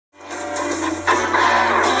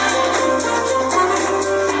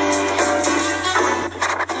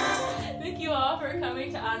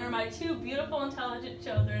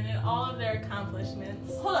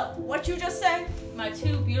my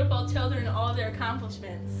 2 beautiful children and all their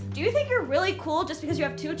accomplishments. Do you think you're really cool just because you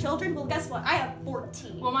have 2 children? Well, guess what? I have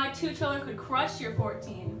 14. Well, my 2 children could crush your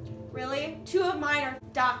 14. Really? 2 of mine are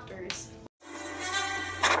doctors.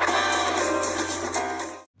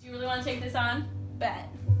 Do you really want to take this on? Bet.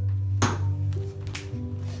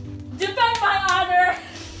 Defend my honor!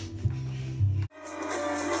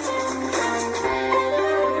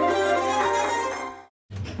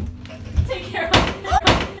 Take care of it.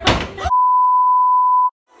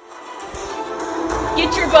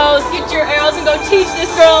 Get your bows, get your arrows, and go teach this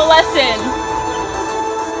girl a lesson.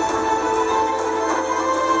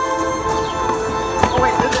 Oh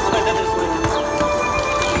wait, they're this way, they're this way.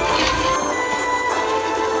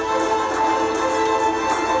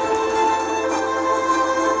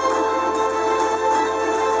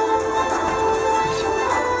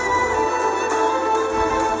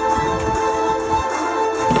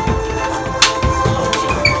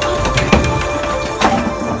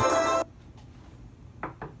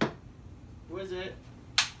 Who is it?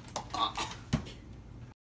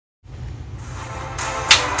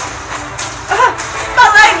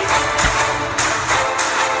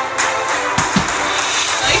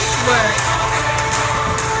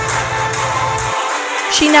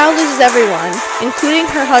 She now loses everyone, including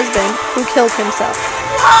her husband, who killed himself.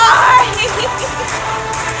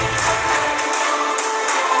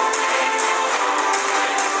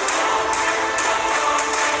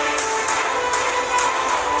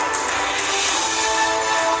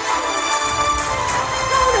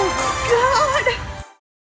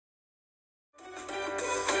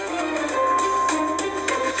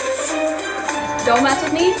 Don't mess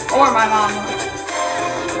with me or my mama.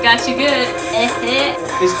 Got you good.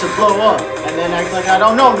 Is to blow up and then act like I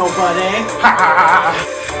don't know nobody.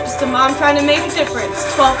 Just a mom trying to make a difference.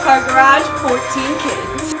 12-car garage, 14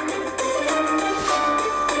 kids.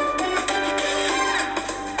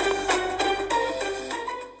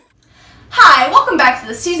 Hi, welcome back to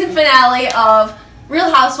the season finale of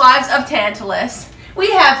Real Housewives of Tantalus.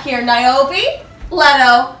 We have here Niobe,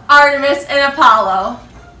 Leto, Artemis, and Apollo.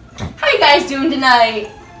 How you guys doing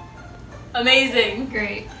tonight? Amazing.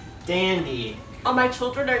 Great. Dandy. All my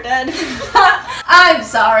children are dead. I'm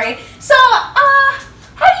sorry. So, how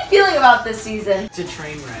are you feeling about this season? It's a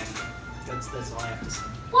train wreck. That's all I have to say.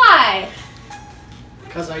 Why?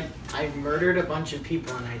 Because I murdered a bunch of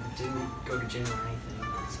people and I didn't go to jail or anything,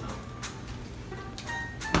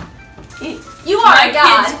 so. You are My a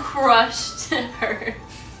god. kids crushed her.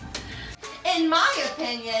 In my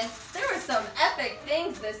opinion, there were some epic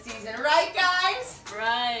things this season, right, guys?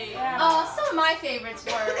 Right. Yeah. Some of my favorites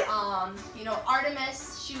were,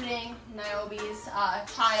 Artemis shooting Niobe's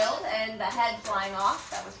child and the head flying off.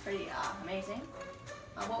 That was pretty amazing.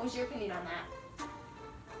 What was your opinion on that?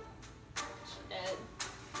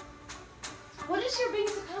 What is your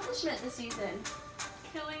biggest accomplishment this season?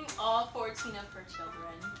 Killing all 14 of her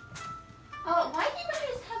children. Why do you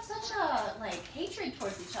guys have such a hatred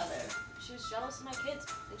towards each other? She was jealous of my kids,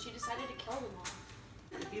 and she decided to kill them all.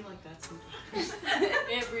 It'd be like that sometimes.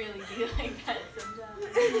 It really be like that sometimes.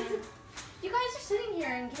 You guys are sitting here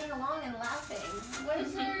and getting along and laughing. What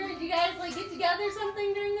is there? Do you guys get together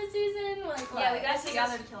something during the season? What? Yeah, we got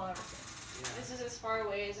Together to kill our kids. Yeah. This is as far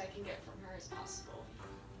away as I can get from her as possible.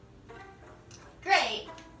 Great.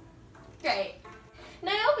 Great.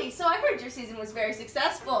 Niobe, so I heard your season was very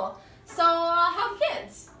successful. So, how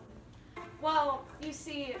kids? Well, you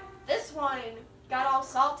see, this one got all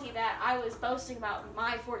salty that I was boasting about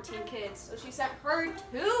my 14 kids, so she sent her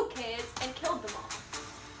 2 kids and killed them all.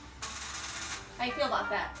 How you feel about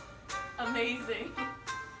that? Amazing.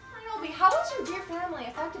 Niobe, how was your dear family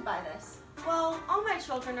affected by this? Well, all my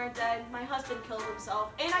children are dead, my husband killed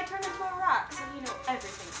himself, and I turned into a rock, so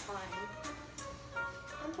everything's fine.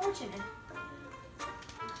 Unfortunate.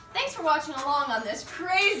 Thanks for watching along on this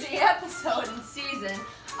crazy episode and season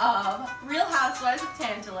of Real Housewives of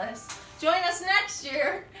Tantalus. Join us next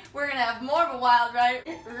year. We're going to have more of a wild ride.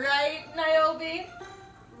 Right, Niobe?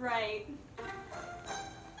 Right.